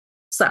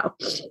 So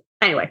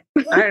anyway,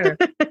 I don't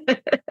know.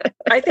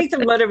 I think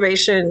the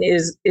motivation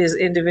is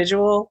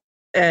individual,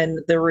 and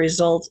the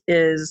result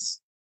is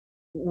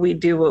we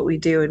do what we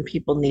do and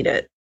people need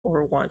it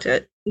or want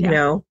it, you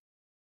know?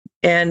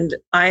 And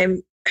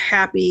I'm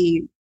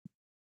happy.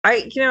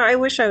 I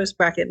wish I was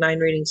back at 9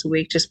 readings a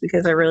week just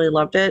because I really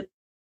loved it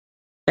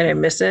and I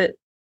miss it,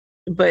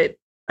 but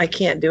I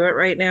can't do it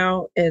right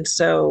now. And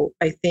so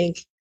I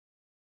think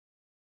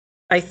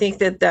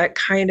that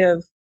kind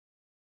of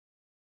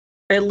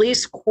at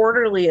least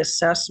quarterly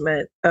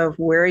assessment of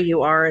where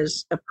you are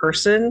as a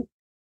person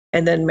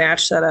and then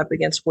match that up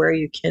against where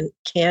you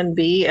can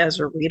be as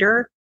a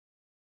reader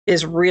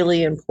is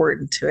really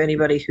important to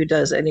anybody who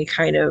does any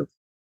kind of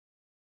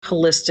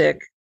holistic,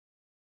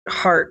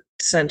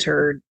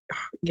 heart-centered,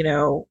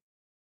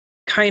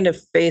 kind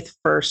of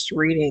faith-first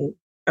reading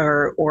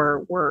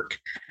or work,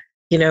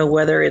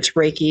 whether it's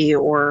Reiki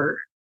or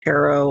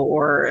tarot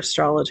or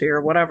astrology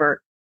or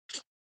whatever.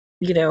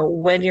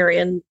 When you're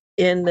in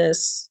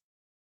this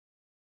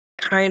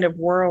kind of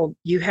world,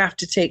 you have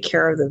to take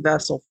care of the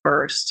vessel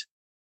first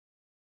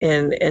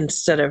and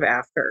instead of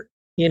after,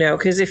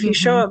 because if you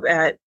show up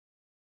at,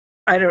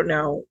 I don't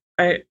know,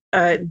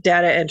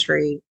 data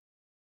entry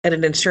at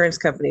an insurance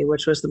company,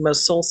 which was the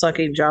most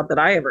soul-sucking job that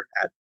I ever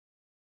had,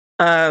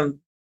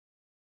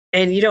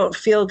 and you don't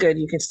feel good,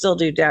 you can still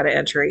do data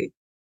entry.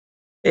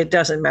 It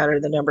doesn't matter.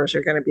 The numbers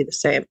are going to be the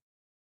same.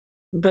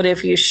 But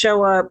if you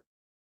show up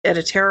at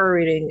a tarot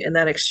reading and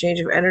that exchange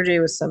of energy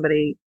with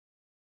somebody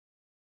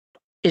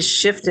is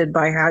shifted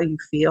by how you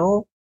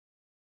feel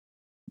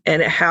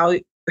and how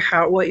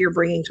what you're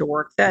bringing to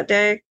work that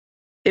day,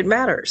 it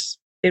matters.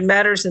 It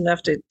matters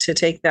enough to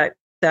take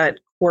that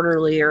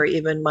quarterly or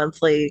even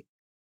monthly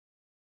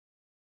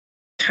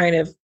kind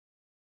of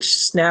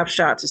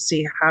snapshot to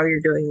see how you're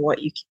doing,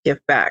 what you can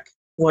give back,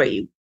 what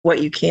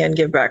you can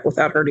give back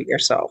without hurting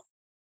yourself.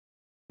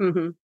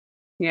 Mm-hmm.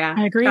 Yeah,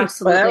 I agree.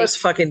 Absolutely. Well, that was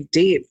fucking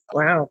deep.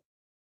 Wow.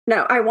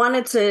 No, I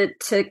wanted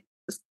to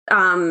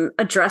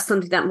address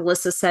something that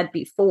Melissa said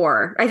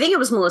before. I think it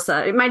was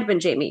Melissa. It might have been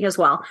Jamie as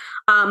well.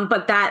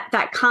 But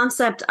that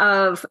concept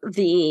of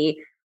the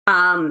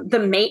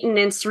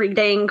maintenance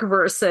reading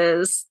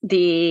versus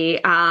the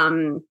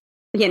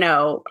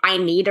I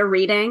need a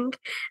reading.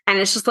 And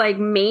it's just like,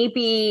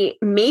 maybe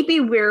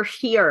we're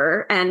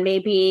here, and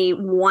maybe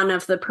one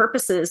of the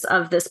purposes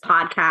of this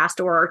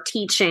podcast or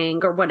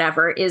teaching or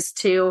whatever is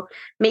to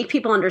make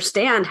people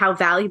understand how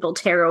valuable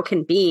tarot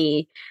can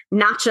be,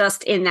 not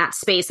just in that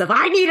space of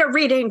I need a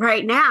reading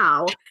right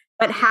now,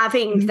 but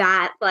having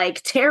that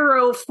like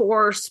tarot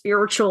for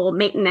spiritual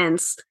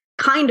maintenance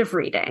kind of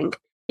reading,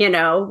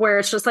 where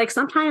it's just like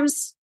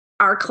sometimes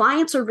our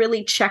clients are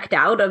really checked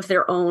out of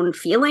their own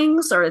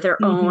feelings or their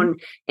own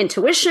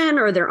intuition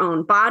or their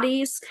own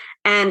bodies.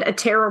 And a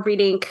tarot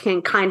reading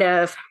can kind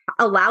of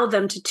allow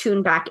them to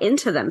tune back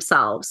into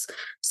themselves.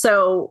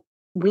 So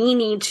we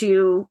need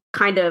to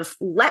kind of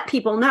let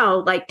people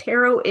know, like,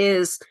 tarot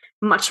is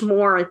much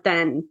more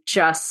than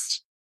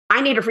just,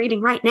 I need a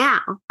reading right now.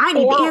 I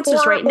need the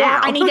answers right now.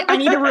 I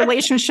need a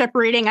relationship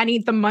reading. I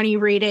need the money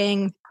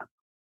reading.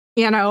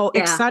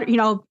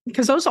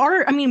 Because those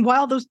are,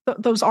 while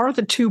those are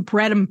the two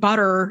bread and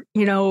butter,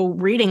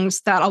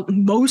 readings that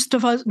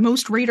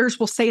most readers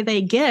will say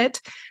they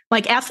get.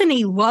 Like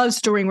Ethany loves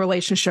doing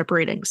relationship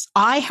readings.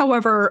 I,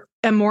 however,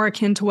 am more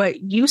akin to what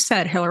you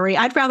said, Hillary.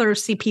 I'd rather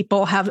see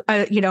people have,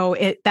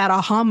 that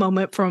aha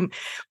moment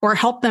or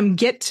help them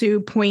get to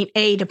point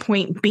A to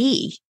point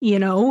B,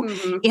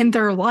 in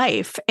their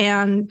life.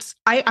 And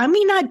I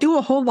may not do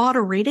a whole lot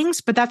of readings,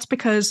 but that's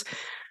because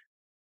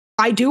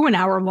I do an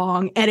hour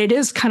long, and it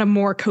is kind of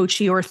more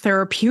coachy or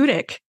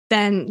therapeutic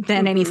than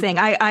anything.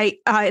 I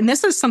and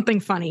this is something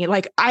funny.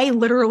 Like, I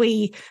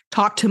literally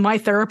talked to my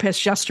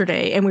therapist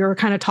yesterday, and we were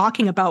kind of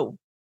talking about,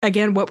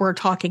 again, what we're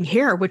talking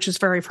here, which is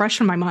very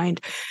fresh in my mind.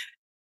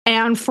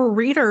 And for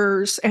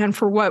readers, and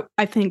for what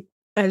I think,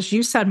 as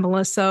you said,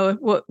 Melissa,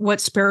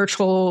 what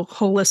spiritual,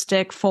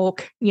 holistic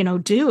folk,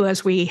 do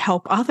as we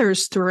help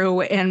others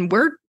through, and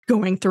we're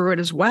going through it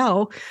as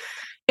well.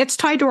 It's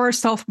tied to our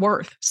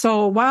self-worth.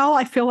 So while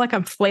I feel like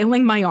I'm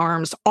flailing my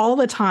arms all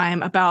the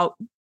time about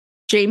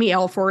Jamie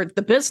Elford,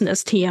 the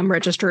business TM,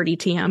 registered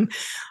ETM,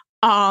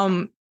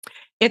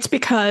 it's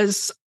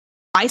because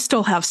I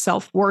still have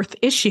self-worth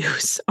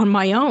issues on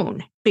my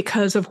own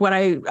because of what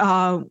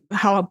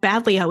how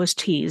badly I was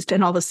teased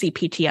and all the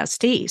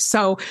CPTSD.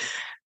 So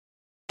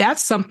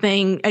that's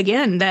something,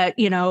 again, that,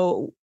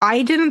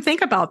 I didn't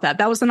think about that.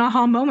 That was an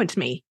aha moment to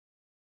me.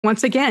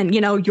 Once again,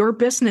 your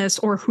business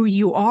or who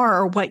you are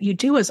or what you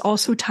do is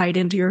also tied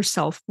into your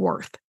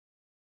self-worth.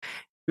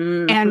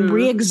 And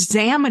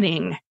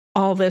re-examining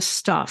all this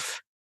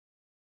stuff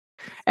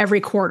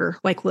every quarter,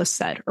 like Liz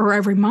said, or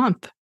every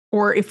month,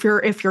 or if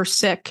you're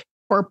sick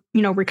or,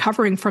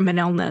 recovering from an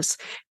illness,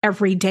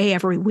 every day,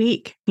 every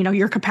week,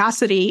 your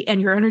capacity and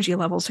your energy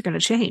levels are going to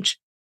change.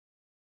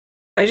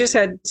 I just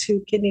had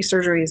 2 kidney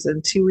surgeries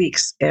in 2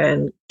 weeks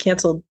and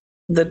canceled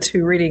the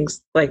 2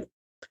 readings. Like,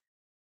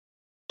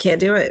 can't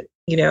do it.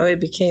 It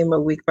became a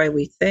week by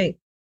week thing.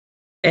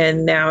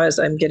 And now as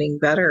I'm getting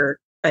better,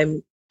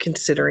 I'm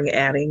considering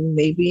adding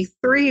maybe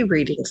 3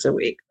 readings a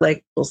week.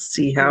 Like, we'll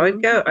see how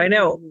it goes. I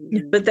know,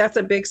 but that's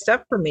a big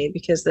step for me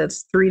because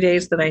that's 3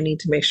 days that I need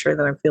to make sure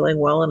that I'm feeling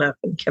well enough.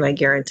 And can I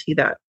guarantee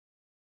that?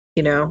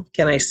 You know,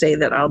 can I say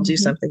that I'll do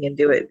something and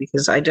do it?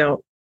 Because I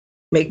don't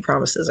make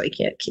promises I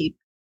can't keep.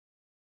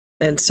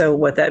 And so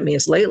what that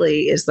means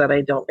lately is that I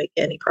don't make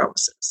any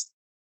promises,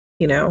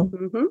 you know?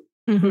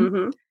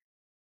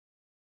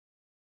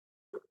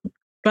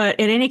 But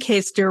in any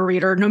case, dear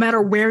reader, no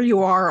matter where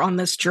you are on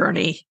this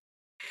journey,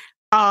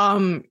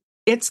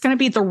 it's going to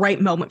be the right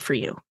moment for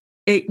you.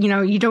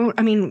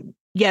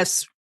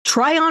 Yes,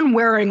 try on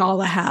wearing all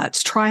the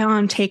hats, try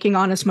on taking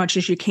on as much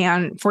as you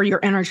can for your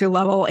energy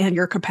level and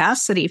your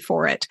capacity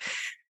for it.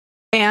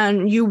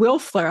 And you will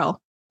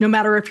flail, no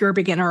matter if you're a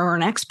beginner or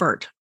an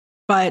expert.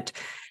 But,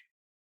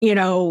 you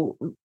know,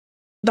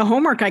 the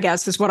homework, I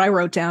guess, is what I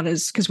wrote down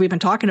is because we've been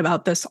talking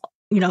about this,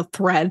 you know,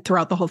 thread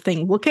throughout the whole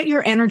thing. Look at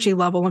your energy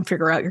level and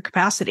figure out your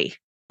capacity.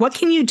 What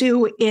can you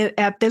do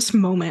at this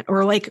moment,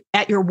 or like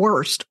at your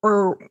worst,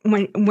 or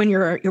when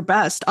you're at your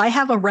best? I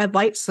have a red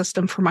light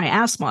system for my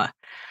asthma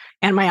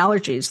and my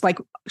allergies. Like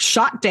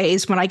shot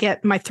days, when I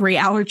get my 3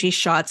 allergy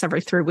shots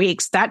every 3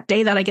 weeks, that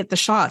day that I get the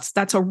shots,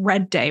 that's a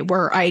red day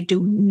where I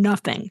do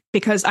nothing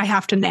because I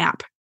have to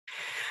nap.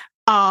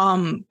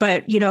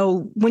 But you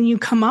know, when you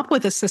come up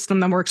with a system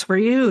that works for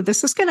you,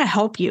 this is going to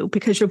help you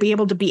because you'll be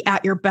able to be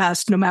at your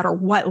best no matter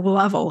what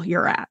level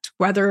you're at,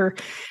 whether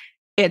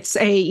it's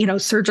a, you know,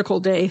 surgical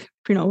day,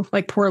 you know,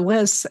 like poor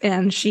Liz,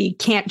 and she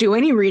can't do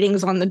any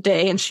readings on the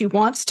day and she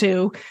wants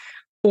to,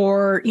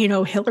 or, you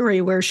know,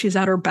 Hillary, where she's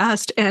at her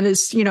best and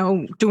is, you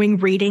know, doing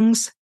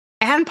readings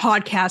and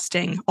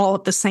podcasting all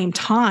at the same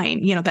time,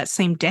 you know, that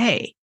same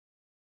day.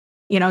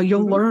 You know,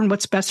 you'll learn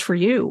what's best for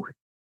you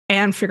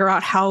and figure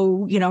out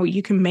how, you know,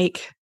 you can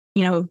make,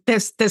 you know,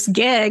 this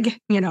gig,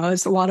 you know,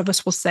 as a lot of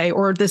us will say,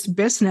 or this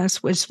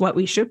business, was what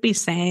we should be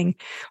saying,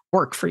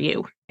 work for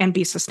you and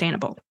be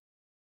sustainable.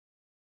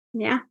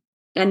 Yeah.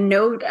 And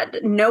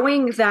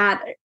knowing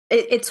that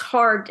it's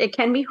hard, it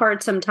can be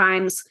hard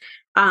sometimes,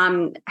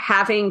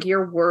 having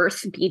your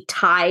worth be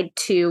tied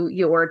to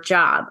your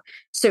job.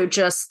 So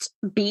just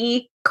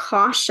be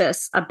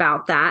cautious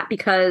about that,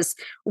 because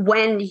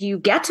when you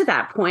get to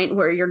that point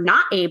where you're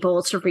not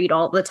able to read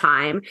all the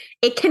time,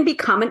 it can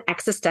become an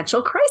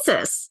existential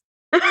crisis.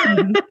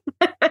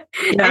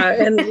 Yeah.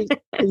 And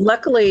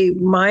luckily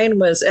mine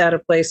was at a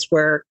place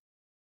where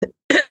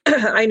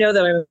I know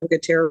that I'm a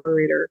good tarot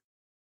reader.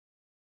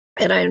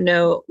 And I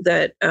know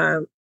that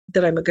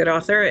that I'm a good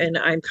author, and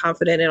I'm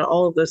confident in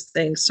all of those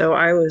things. So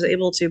I was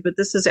able to, but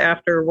this is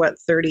after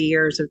 30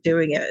 years of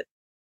doing it,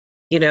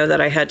 you know,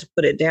 that I had to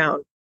put it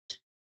down.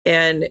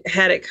 And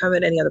had it come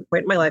at any other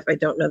point in my life, I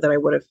don't know that I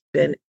would have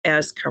been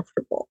as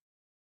comfortable,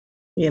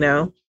 you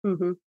know?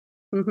 So,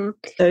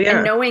 yeah.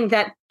 And knowing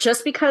that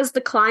just because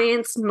the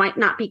clients might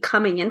not be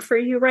coming in for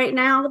you right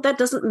now, that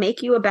doesn't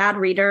make you a bad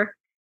reader.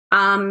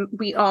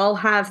 We all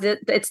have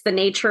it's the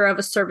nature of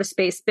a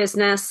service-based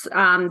business,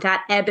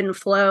 that ebb and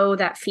flow,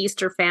 that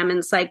feast or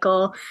famine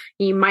cycle.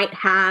 You might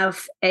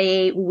have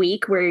a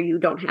week where you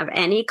don't have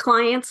any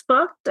clients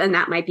booked, and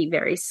that might be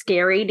very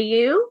scary to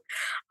you.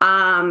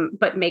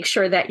 But make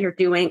sure that you're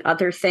doing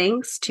other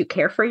things to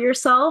care for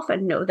yourself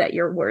and know that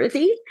you're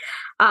worthy.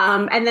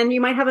 And then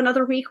you might have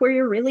another week where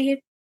you're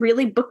really,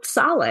 really booked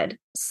solid.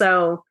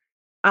 So,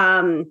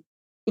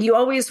 you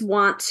always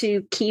want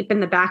to keep in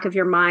the back of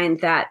your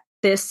mind that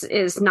this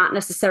is not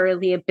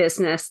necessarily a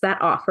business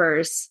that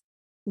offers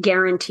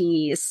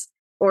guarantees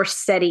or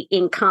steady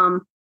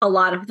income a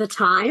lot of the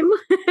time.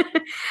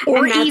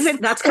 Or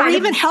even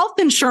health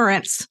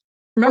insurance.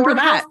 Remember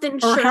that.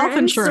 Or health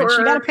insurance.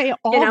 You got to pay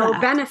all that.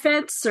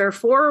 Benefits or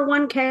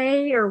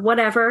 401k or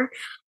whatever.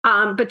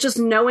 But just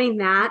knowing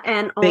that,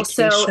 and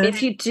also vacation.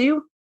 If you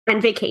do,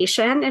 and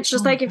vacation, it's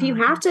just if you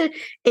have to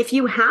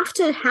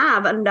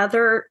have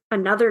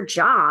another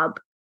job,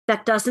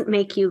 that doesn't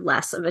make you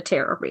less of a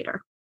tarot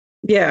reader.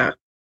 Yeah.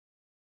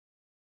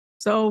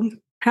 So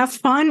have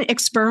fun,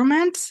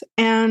 experiment,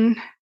 and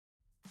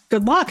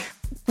good luck.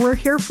 We're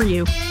here for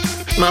you.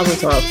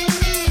 Mazel tov.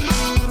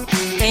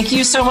 Thank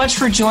you so much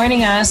for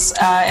joining us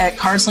at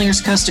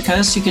Cardslingers Coast to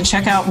Coast. You can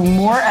check out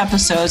more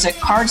episodes at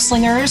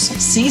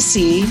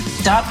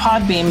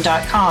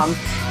cardslingerscc.podbeam.com.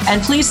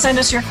 And please send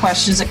us your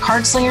questions at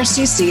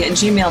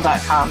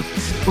cardslingerscc@gmail.com.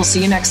 We'll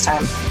see you next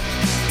time.